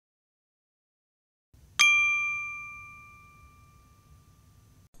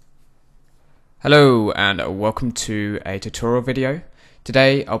Hello and welcome to a tutorial video.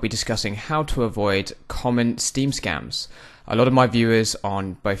 Today I'll be discussing how to avoid common Steam scams. A lot of my viewers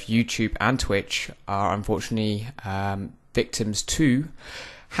on both YouTube and Twitch are unfortunately victims to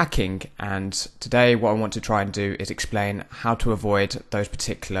hacking, and today what I want to try and do is explain how to avoid those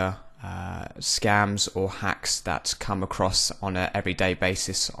particular scams or hacks that come across on an everyday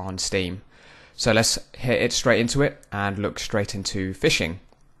basis on Steam. So let's hit it straight into it and look straight into phishing.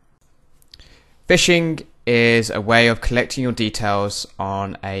 Phishing is a way of collecting your details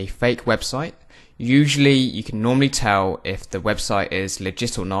on a fake website. Usually you can normally tell if the website is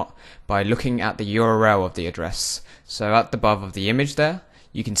legit or not by looking at the URL of the address. So at the above of the image there,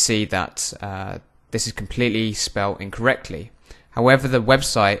 you can see that this is completely spelled incorrectly. However, the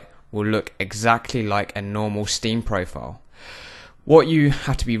website will look exactly like a normal Steam profile. What you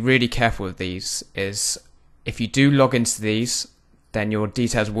have to be really careful with these is if you do log into these, then your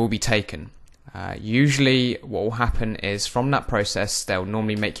details will be taken. Usually what will happen is from that process they'll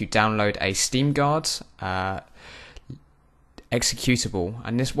normally make you download a Steam Guard executable,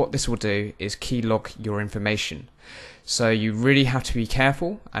 and what this will do is keylog your information. So you really have to be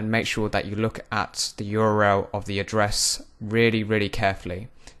careful and make sure that you look at the URL of the address really carefully.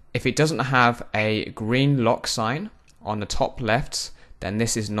 If it doesn't have a green lock sign on the top left, then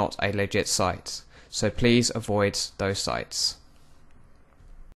this is not a legit site. So please avoid those sites.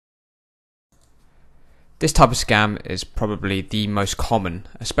 This type of scam is probably the most common,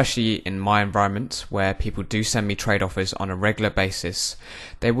 especially in my environment where people do send me trade offers on a regular basis.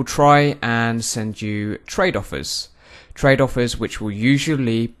 They will try and send you trade offers which will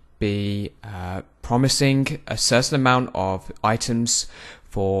usually be promising a certain amount of items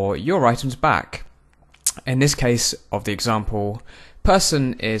for your items back. In this case of the example,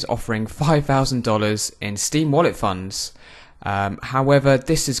 person is offering $5,000 in Steam wallet funds. However,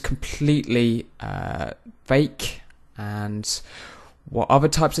 this is completely fake, and what other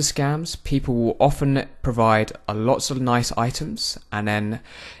types of scams, people will often provide lots of nice items, and then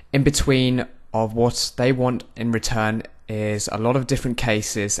in between of what they want in return is a lot of different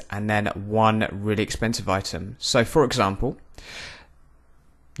cases and then one really expensive item. So for example,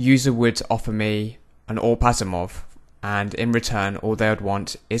 user would offer me an AWP Asimov, and in return all they would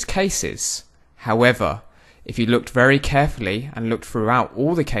want is cases. However, if you looked very carefully and looked throughout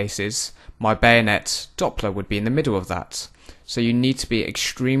all the cases, my bayonet Doppler would be in the middle of that. So you need to be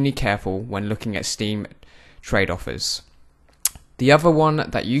extremely careful when looking at Steam trade offers. The other one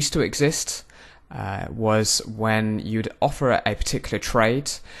that used to exist was when you'd offer a particular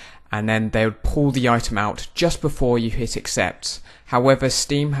trade and then they would pull the item out just before you hit accept. However,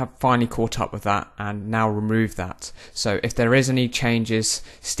 Steam have finally caught up with that and now removed that. So if there is any changes,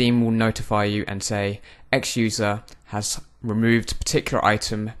 Steam will notify you and say, X user has removed a particular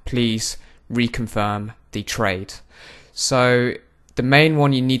item, please reconfirm the trade. So the main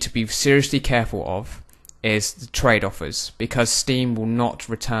one you need to be seriously careful of is the trade offers, because Steam will not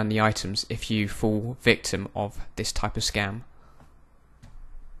return the items if you fall victim of this type of scam.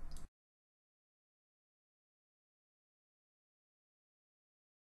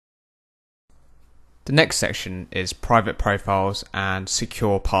 The next section is private profiles and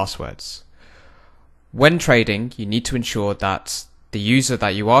secure passwords. When trading, you need to ensure that the user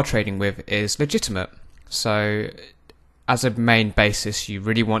that you are trading with is legitimate. So as a main basis, you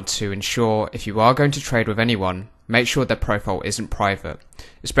really want to ensure if you are going to trade with anyone, make sure their profile isn't private,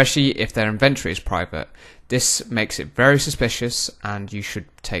 especially if their inventory is private. This makes it very suspicious, and you should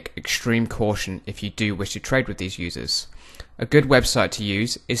take extreme caution if you do wish to trade with these users. A good website to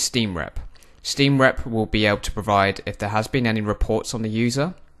use is SteamRep. SteamRep will be able to provide if there has been any reports on the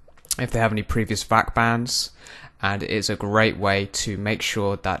user, if they have any previous VAC bans, and it is a great way to make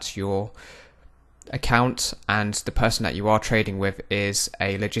sure that your account and the person that you are trading with is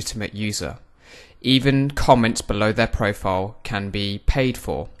a legitimate user. Even comments below their profile can be paid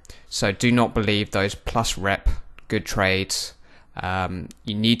for, so do not believe those plus rep good trades.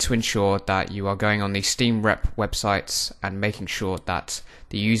 You need to ensure that you are going on these Steam Rep websites and making sure that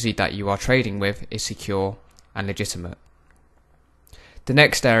the user that you are trading with is secure and legitimate. The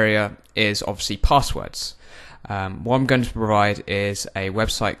next area is obviously passwords. What I'm going to provide is a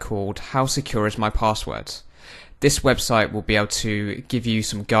website called How Secure Is My Password? This website will be able to give you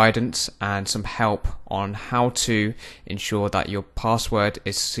some guidance and some help on how to ensure that your password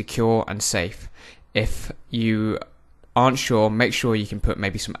is secure and safe. If you aren't sure, make sure you can put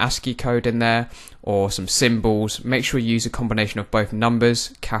maybe some ASCII code in there or some symbols. Make sure you use a combination of both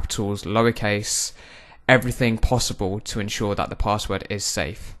numbers, capitals, lowercase, everything possible to ensure that the password is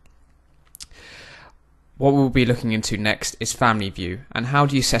safe. what we'll be looking into next is Family View, and how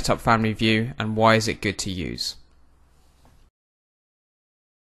do you set up Family View and why is it good to use.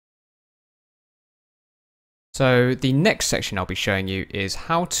 So the next section I'll be showing you is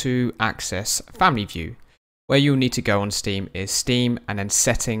how to access Family View. Where you'll need to go on Steam is Steam and then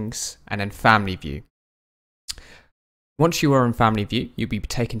Settings and then Family View. Once you are in Family View, you'll be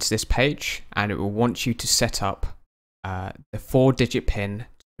taken to this page and it will want you to set up the 4-digit PIN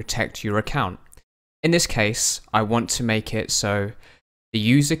to protect your account. In this case, I want to make it so the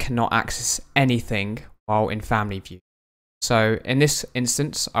user cannot access anything while in Family View. So in this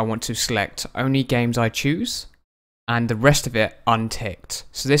instance, I want to select only games I choose and the rest of it unticked.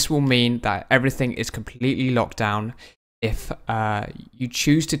 So this will mean that everything is completely locked down. If you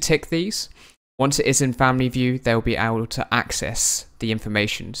choose to tick these, once it is in Family View, they'll be able to access the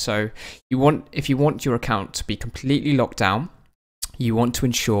information. So if you want your account to be completely locked down, you want to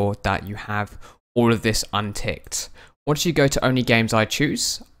ensure that you have all of this unticked. Once you go to only games I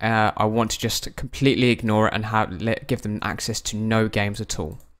choose, I want to just completely ignore it and give them access to no games at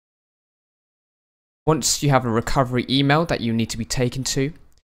all. Once you have a recovery email that you need to be taken to,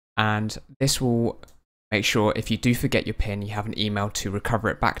 and this will make sure if you do forget your PIN, you have an email to recover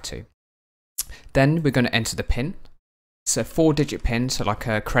it back to. Then we're going to enter the PIN. It's a 4-digit PIN, so like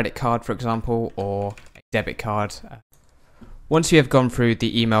a credit card, for example, or a debit card. Once you have gone through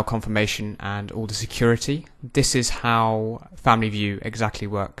the email confirmation and all the security, this is how Family View exactly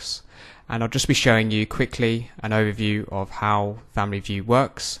works. And I'll just be showing you quickly an overview of how Family View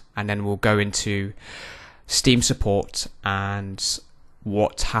works, and then we'll go into Steam support and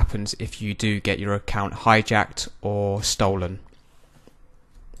what happens if you do get your account hijacked or stolen.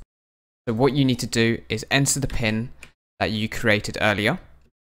 So what you need to do is enter the PIN that you created earlier,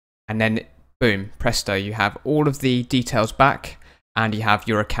 and then boom, presto, you have all of the details back and you have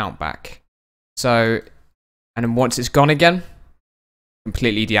your account back. So, and then once it's gone again,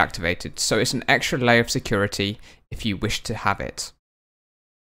 completely deactivated. So it's an extra layer of security if you wish to have it.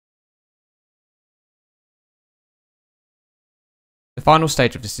 The final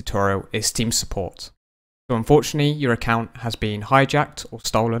stage of this tutorial is Steam support. So unfortunately, your account has been hijacked or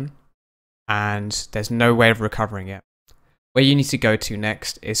stolen and there's no way of recovering it. Where you need to go to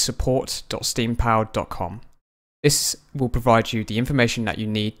next is support.steampowered.com. This will provide you the information that you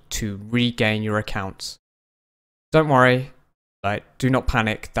need to regain your account. Don't worry, do not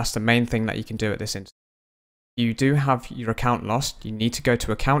panic, that's the main thing that you can do at this instant. If you do have your account lost, you need to go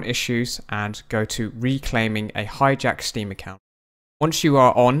to account issues and go to reclaiming a hijacked Steam account. Once you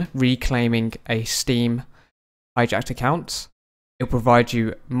are on reclaiming a Steam hijacked account, it'll provide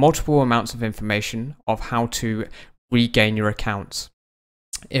you multiple amounts of information of how to regain your account.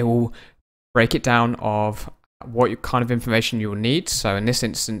 It will break it down of what kind of information you'll need. So in this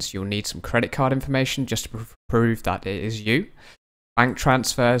instance, you'll need some credit card information just to prove that it is you, bank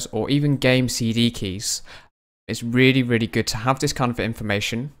transfers, or even game CD keys. It's really, really good to have this kind of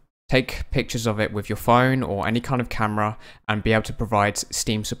information. Take pictures of it with your phone or any kind of camera and be able to provide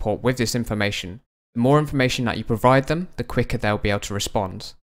Steam support with this information. The more information that you provide them, the quicker they'll be able to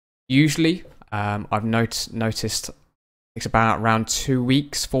respond. Usually, I've noticed it's about around 2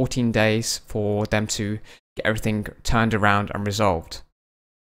 weeks, 14 days for them to get everything turned around and resolved.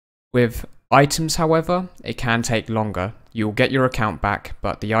 With items, however, it can take longer. You'll get your account back,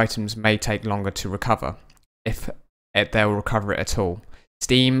 but the items may take longer to recover, if they'll recover it at all.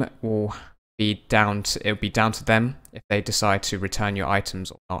 Steam will be down to them if they decide to return your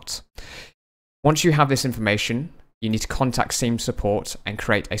items or not. Once you have this information, you need to contact Steam support and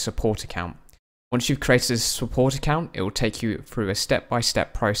create a support account. Once you've created a support account, it will take you through a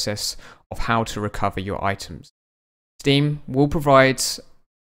step-by-step process of how to recover your items. Steam will provide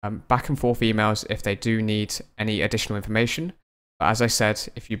back and forth emails if they do need any additional information. But as I said,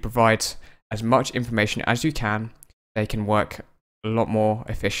 if you provide as much information as you can, they can work a lot more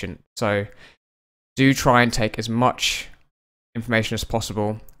efficient. So do try and take as much information as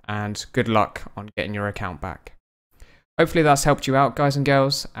possible, and good luck on getting your account back. Hopefully that's helped you out, guys and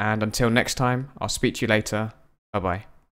girls, and until next time, I'll speak to you later. Bye bye.